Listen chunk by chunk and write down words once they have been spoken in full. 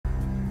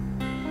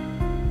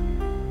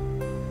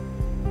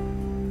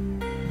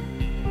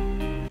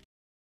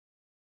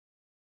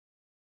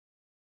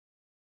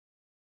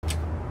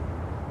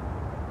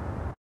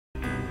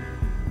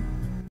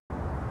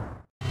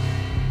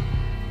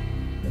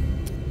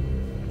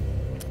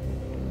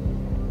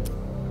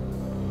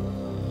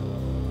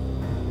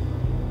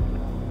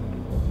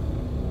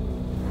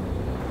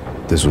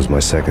This was my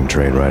second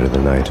train ride of the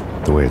night.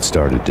 The way it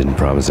started didn't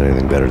promise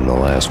anything better than the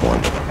last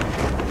one.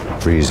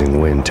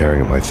 Freezing wind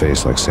tearing at my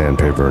face like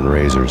sandpaper and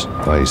razors,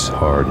 ice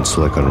hard and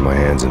slick under my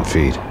hands and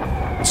feet.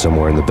 And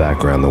somewhere in the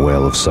background, the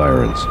wail of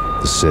sirens,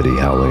 the city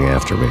howling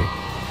after me.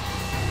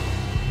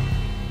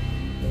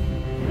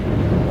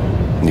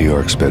 New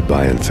York sped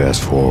by in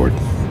fast forward.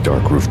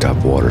 Dark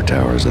rooftop water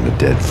towers and a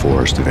dead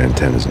forest of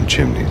antennas and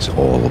chimneys,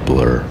 all a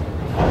blur.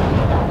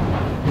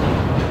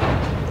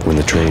 When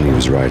the train he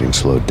was riding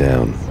slowed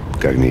down,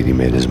 Gognitti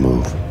made his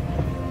move.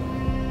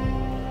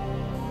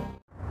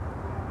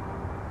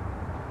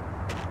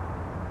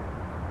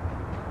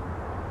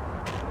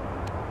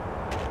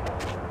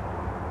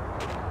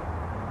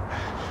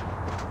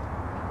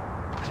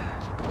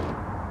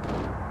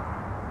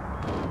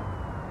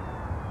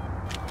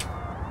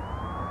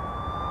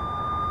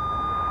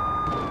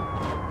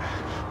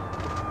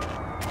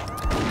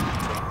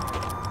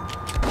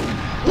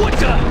 What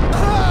the?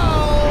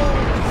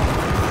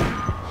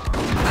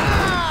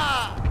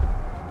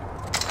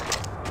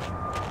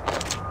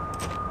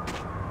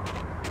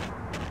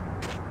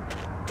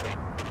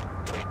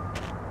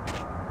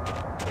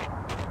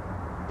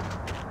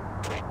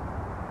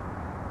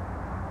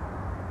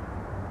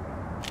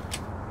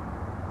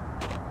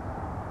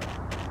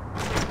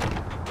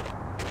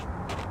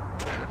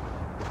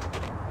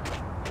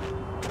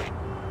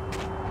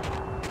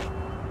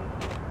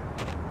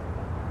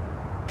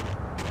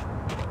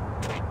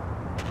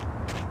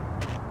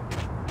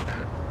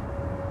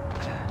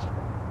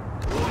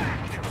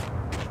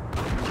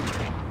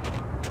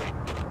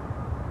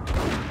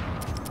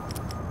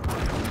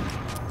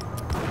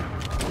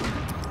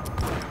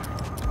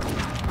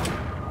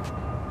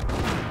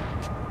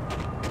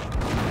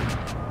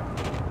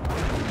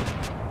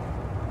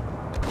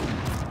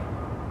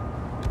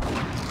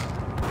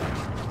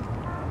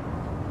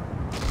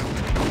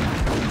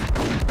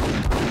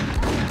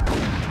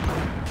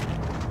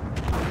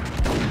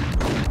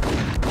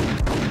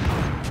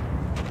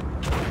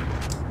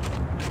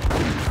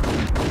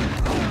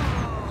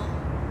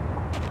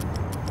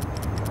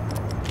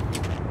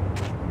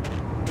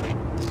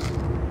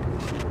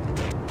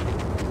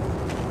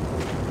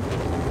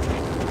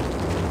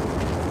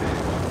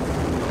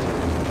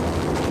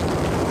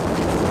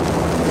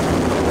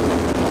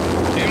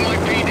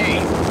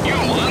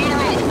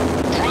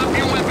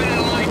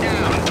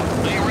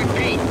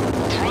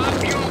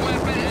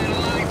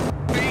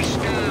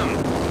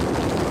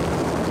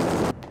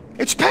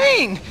 It's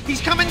Payne! He's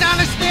coming down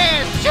the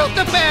stairs! Shoot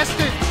the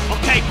bastard!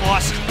 Okay,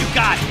 boss, you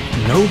got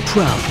it. No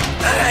problem.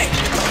 All right.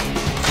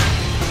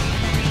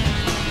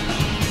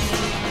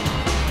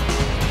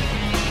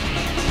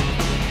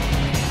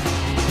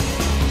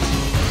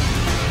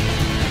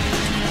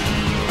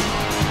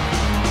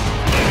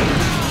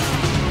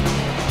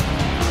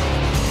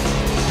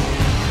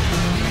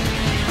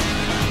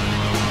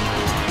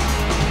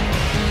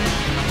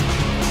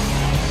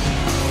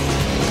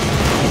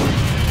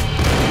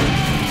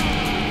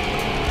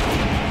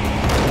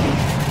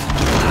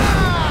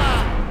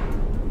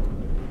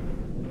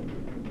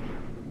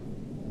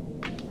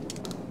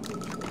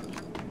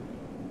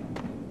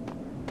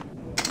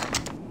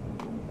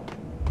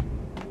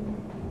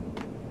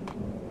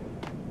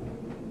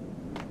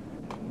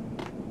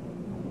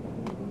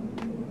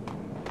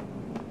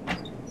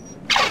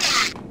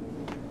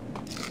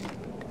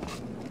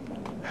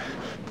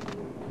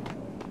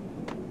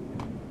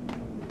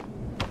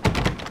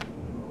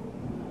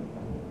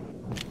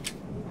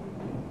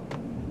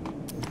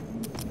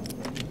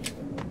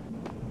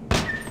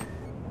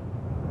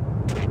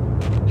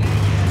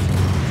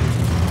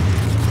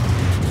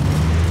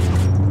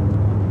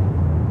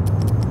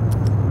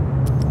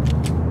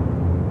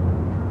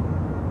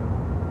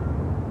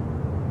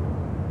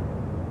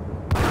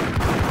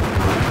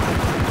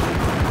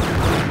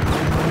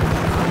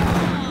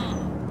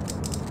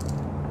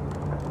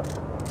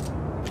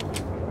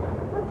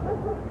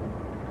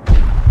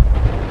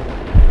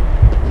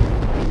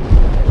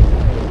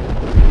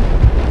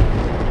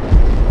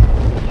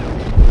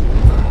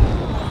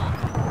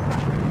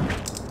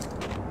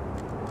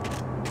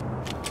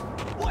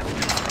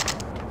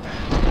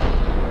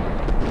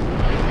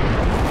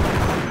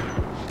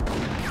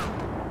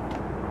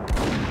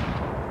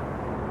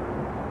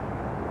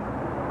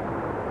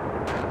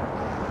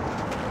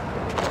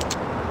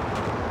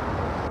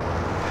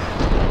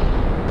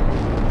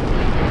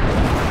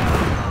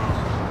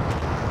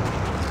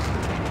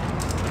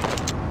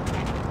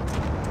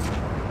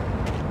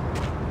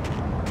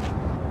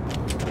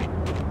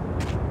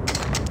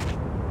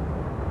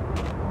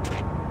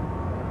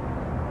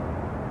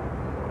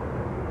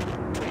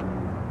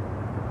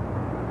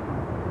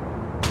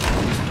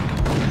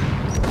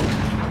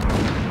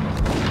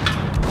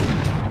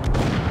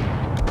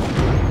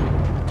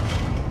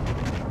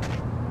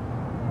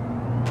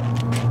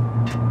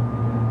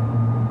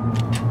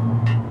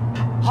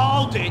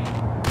 Hold it.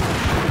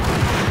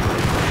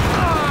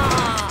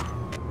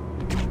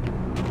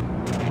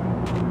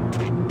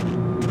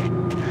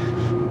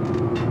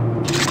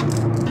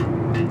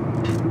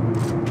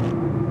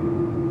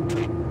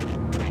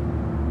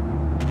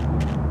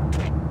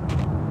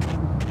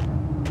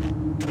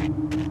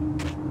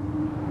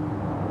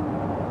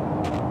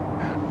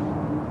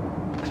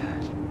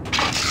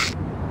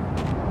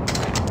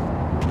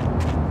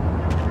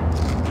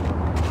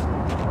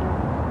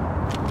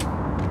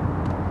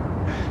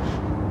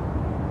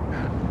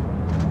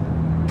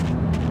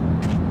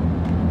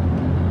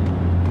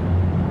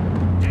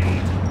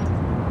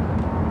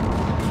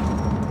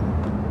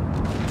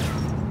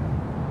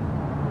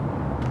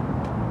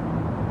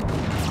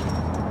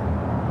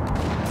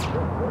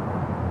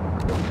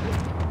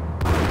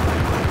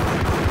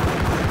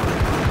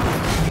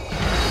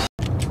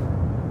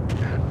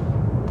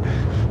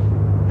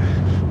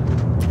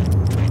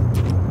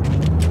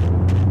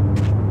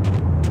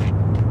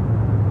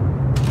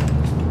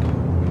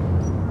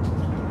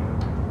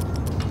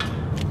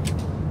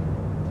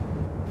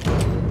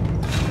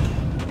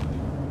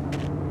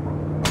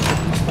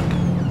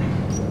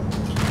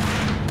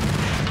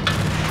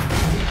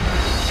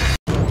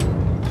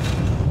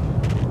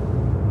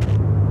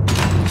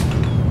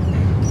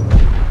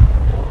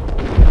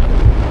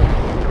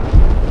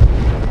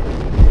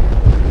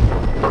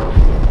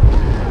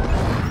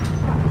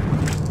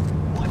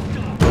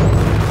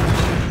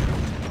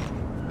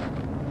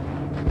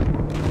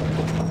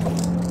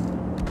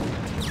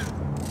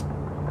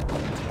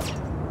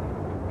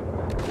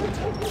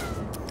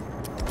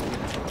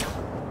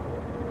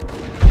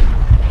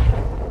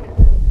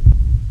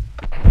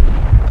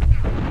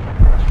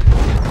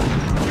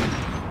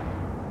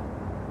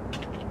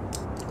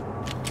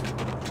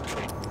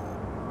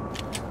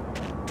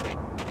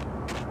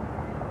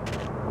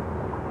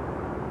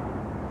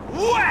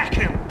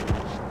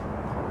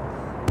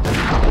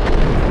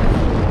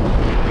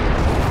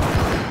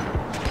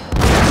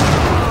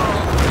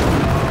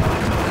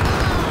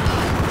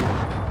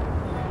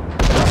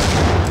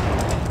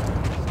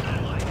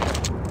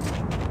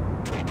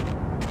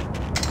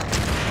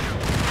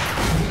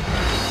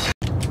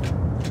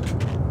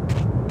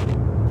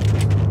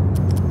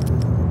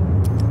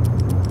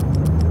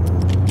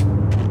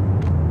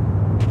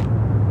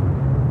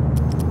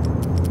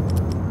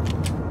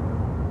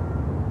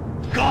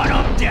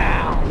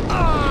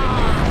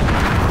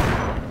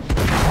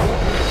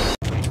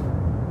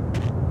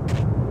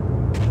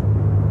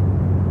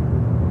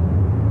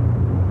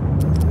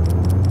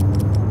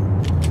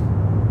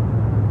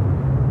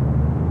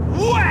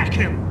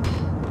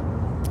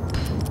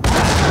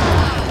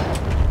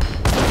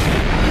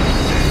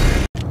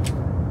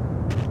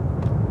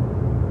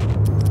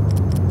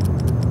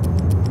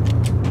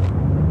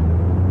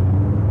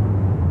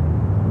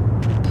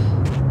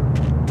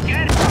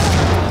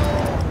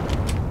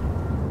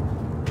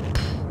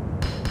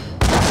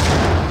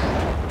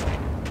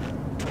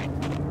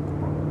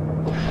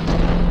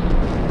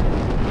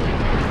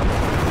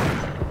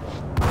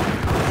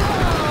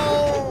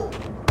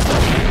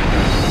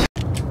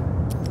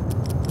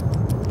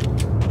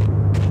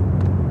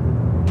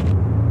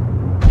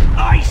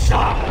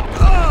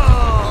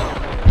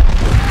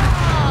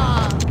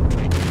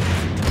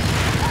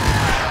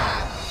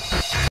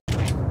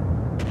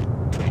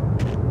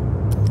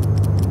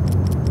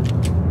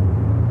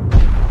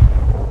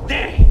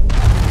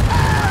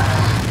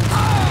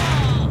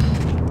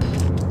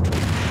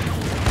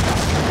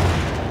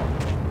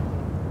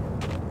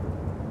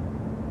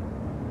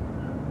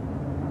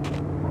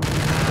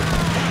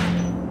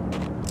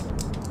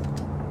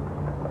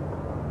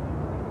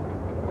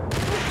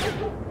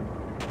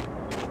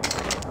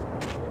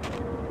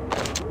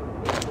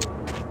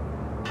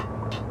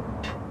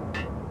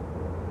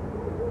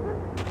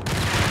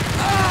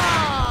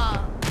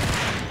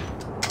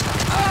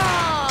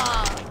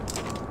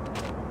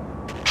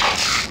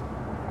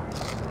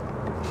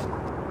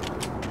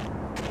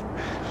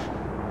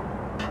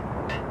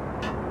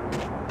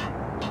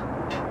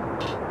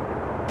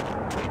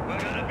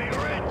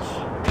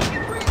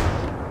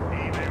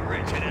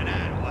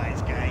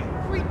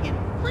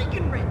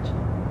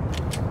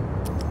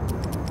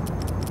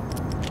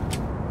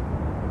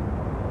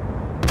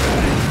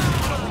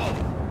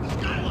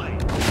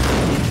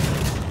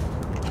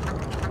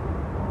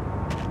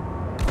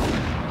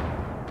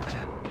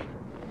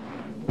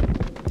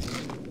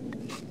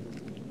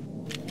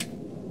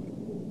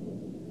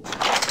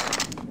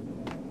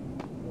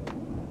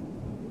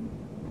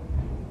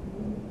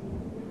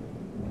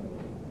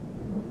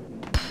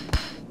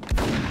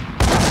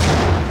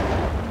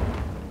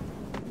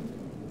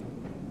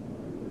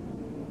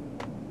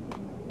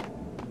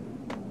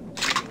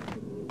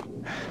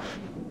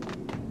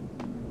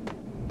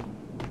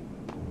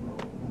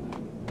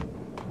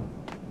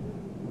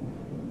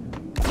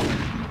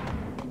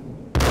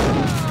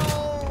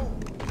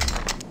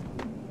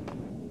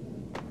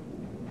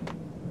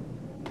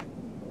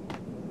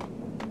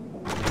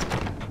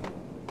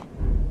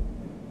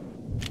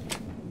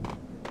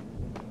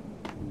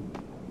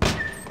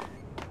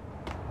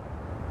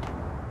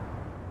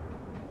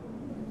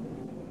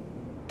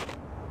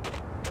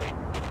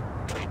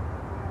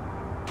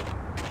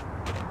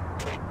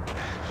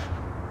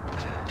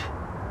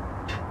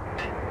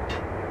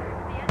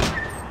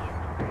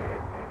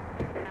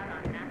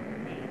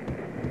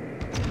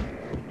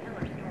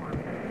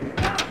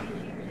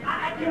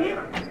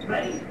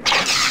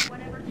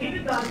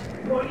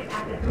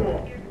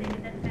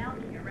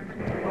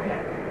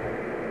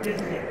 This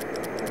is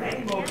it.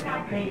 Any moment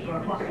now Payne for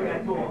a cluster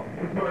at door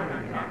with murder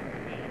in time.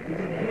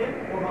 It's either him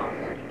or us.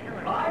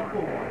 I,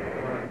 for one,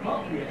 or a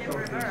company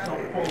associate so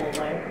full of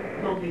lead,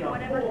 they'll need a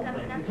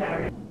forklift to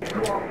carry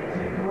corpses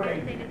in the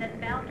grave.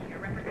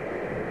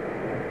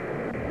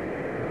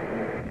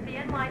 The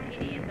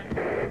NYPD has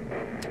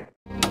been...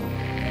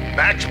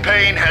 Max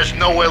Payne has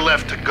nowhere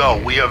left to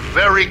go. We are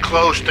very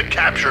close to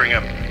capturing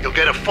him. You'll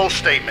get a full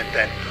statement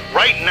then.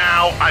 Right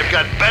now, I've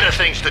got better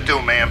things to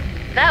do, ma'am.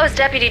 That was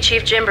Deputy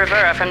Chief Jim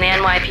Rivera from the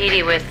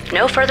NYPD with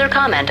no further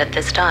comment at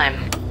this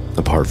time.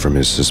 Apart from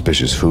his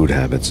suspicious food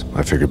habits,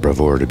 I figured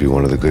Bravura to be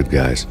one of the good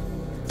guys.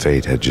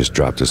 Fate had just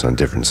dropped us on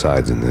different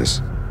sides in this.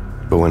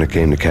 But when it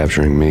came to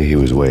capturing me, he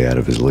was way out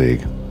of his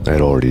league. I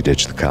had already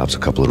ditched the cops a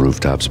couple of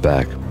rooftops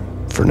back.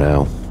 For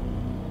now.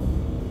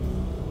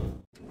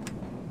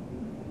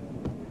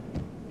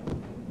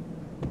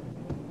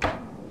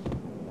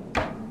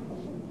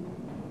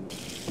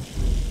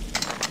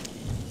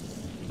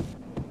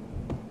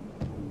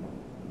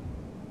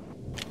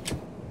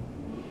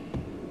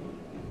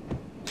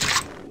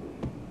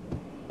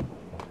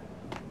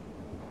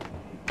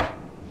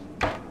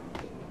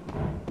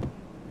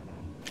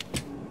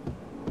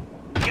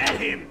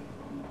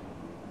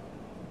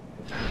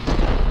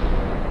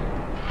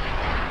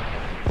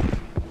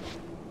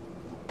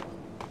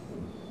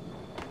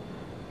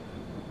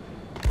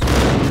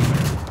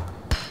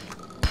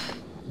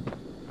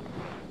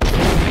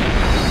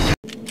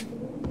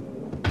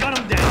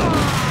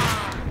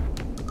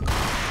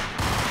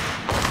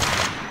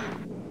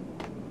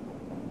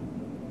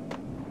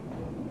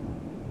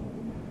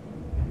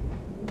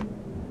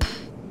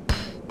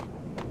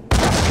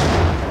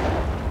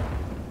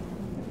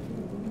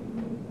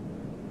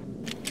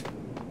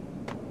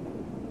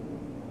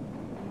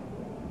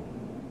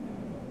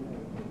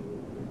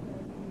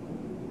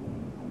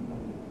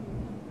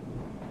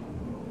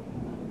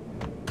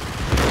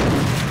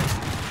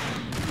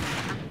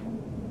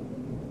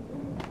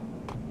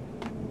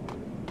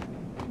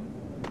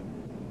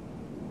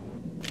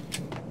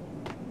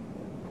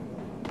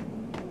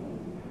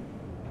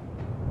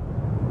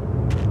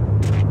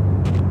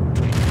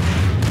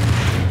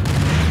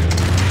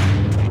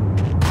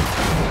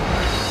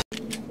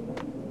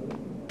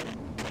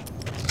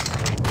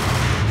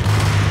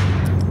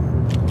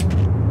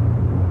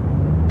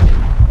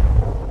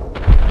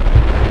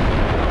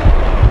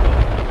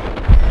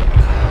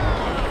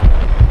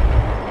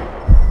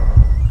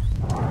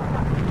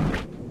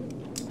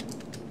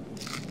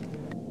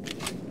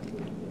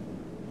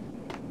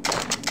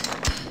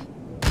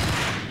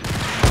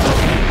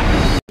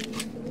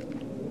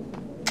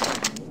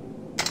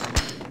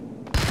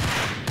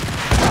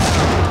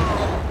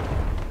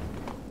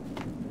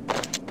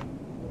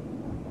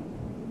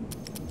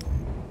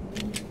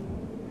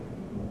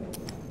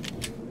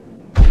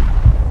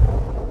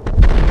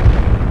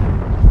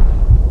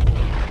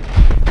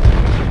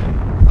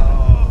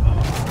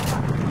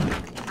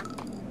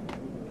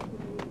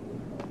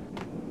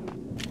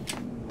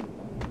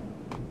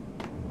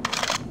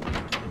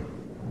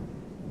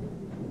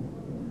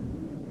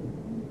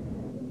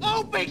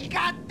 me,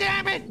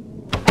 goddammit!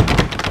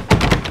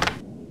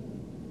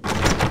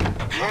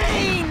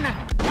 Payne!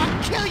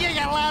 I'll kill you,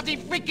 you lousy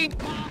freaking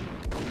cop!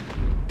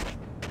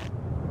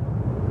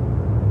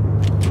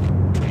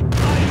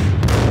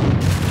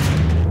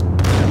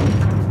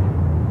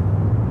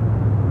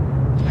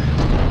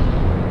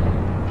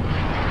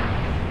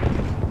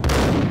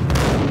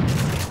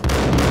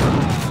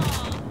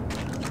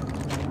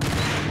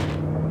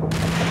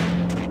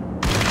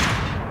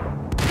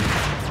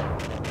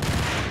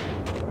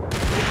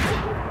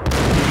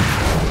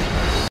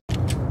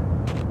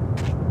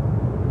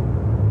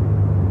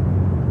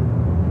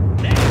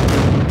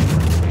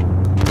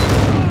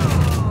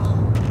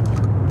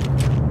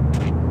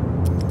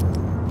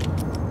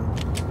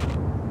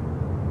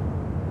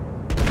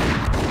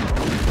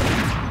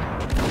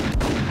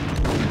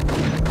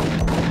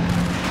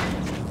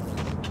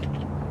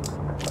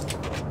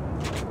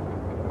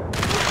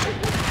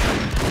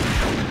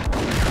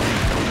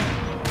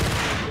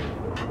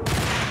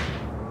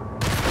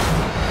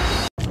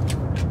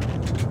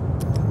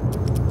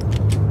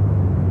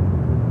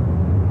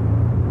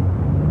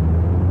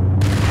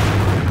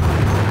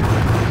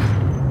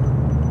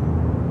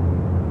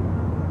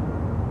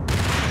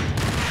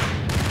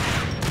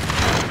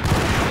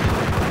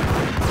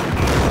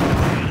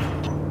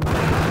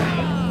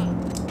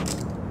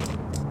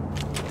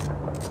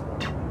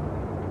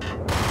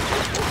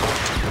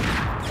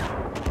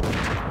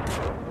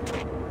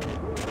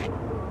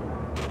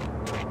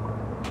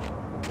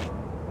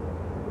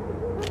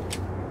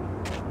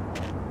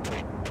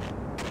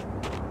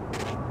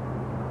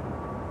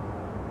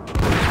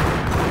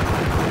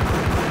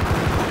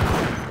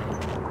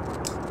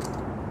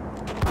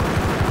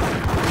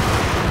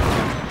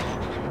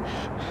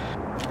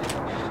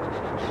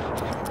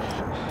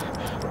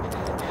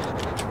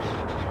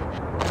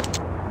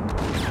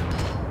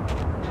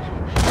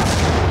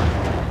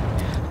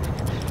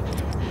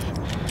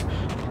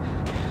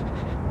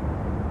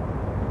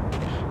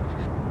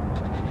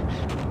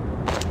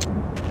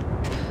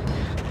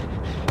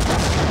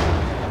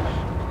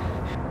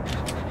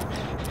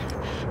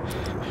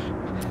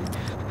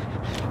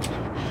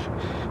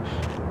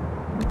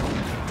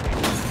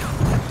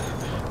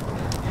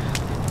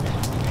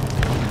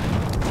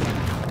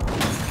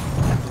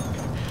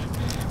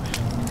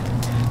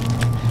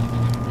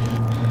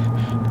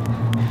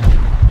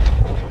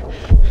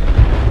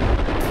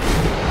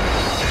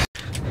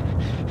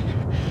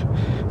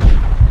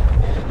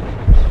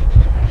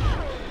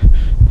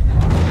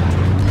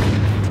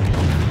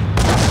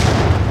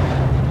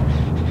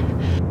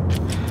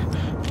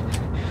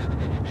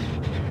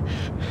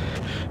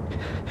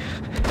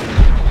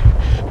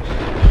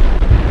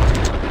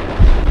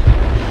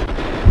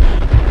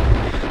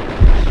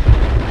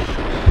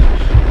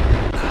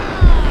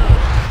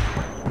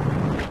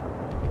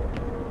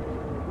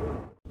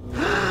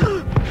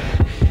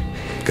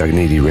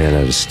 Cogniti ran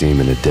out of steam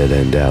in a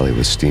dead-end alley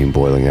with steam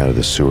boiling out of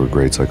the sewer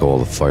grates like all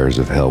the fires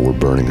of hell were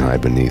burning high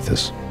beneath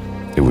us.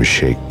 It was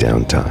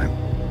shakedown time.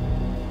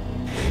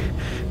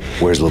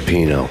 Where's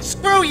Lupino?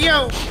 Screw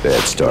you!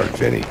 Bad start,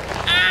 Vinny.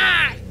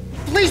 Ah!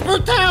 Police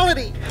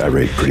brutality! I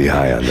rate pretty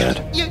high on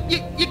that.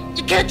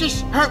 You can't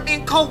just hurt me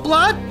in cold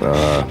blood?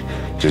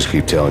 Just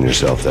keep telling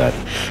yourself that.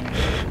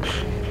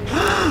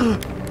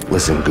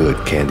 Listen good,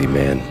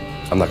 Candyman.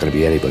 I'm not gonna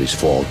be anybody's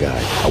fall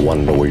guy. I want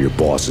to know where your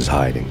boss is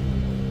hiding.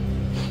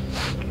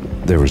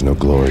 There was no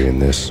glory in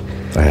this.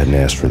 I hadn't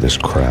asked for this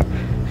crap.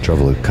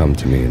 Trouble had come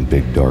to me in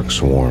big dark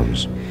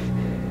swarms.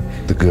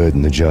 The good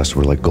and the just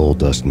were like gold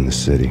dust in the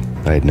city.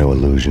 I had no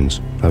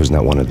illusions. I was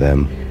not one of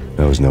them.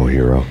 I was no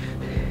hero.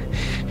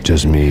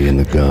 Just me and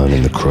the gun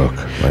and the crook.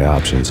 My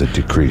options had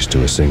decreased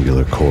to a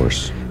singular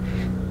course.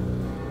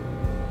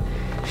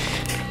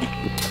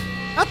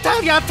 I'll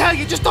tell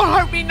you, just don't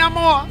hurt me no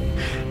more.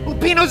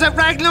 Lupino's at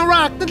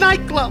Ragna, the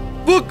nightclub.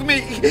 Book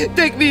me,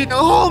 take me,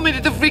 hold me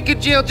to the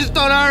freaking jail, just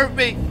don't hurt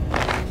me.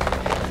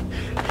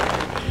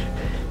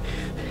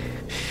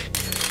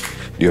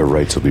 Your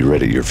rights will be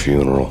read at your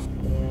funeral.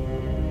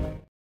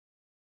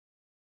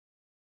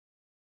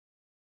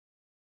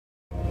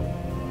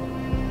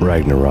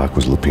 Ragnarok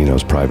was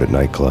Lupino's private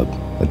nightclub,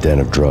 a den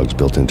of drugs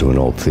built into an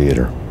old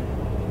theater.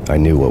 I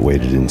knew what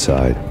waited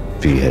inside.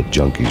 V-head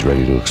junkies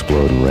ready to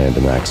explode in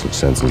random acts of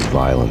senseless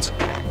violence,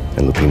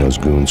 and Lupino's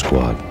goon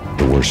squad,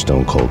 the worst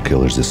stone-cold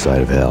killers this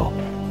side of hell.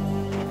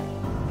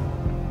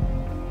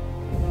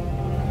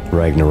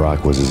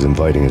 Ragnarok was as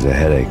inviting as a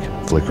headache,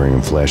 flickering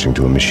and flashing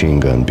to a machine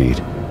gun beat.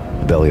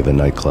 The belly of the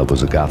nightclub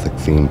was a gothic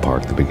theme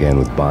park that began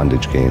with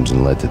bondage games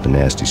and led to the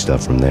nasty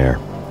stuff from there.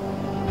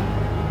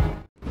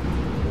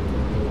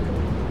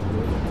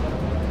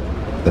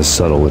 As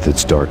subtle with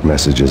its dark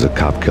message as a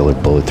cop killer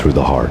bullet through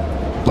the heart.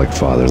 Like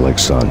father, like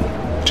son,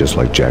 just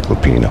like Jack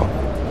Lupino.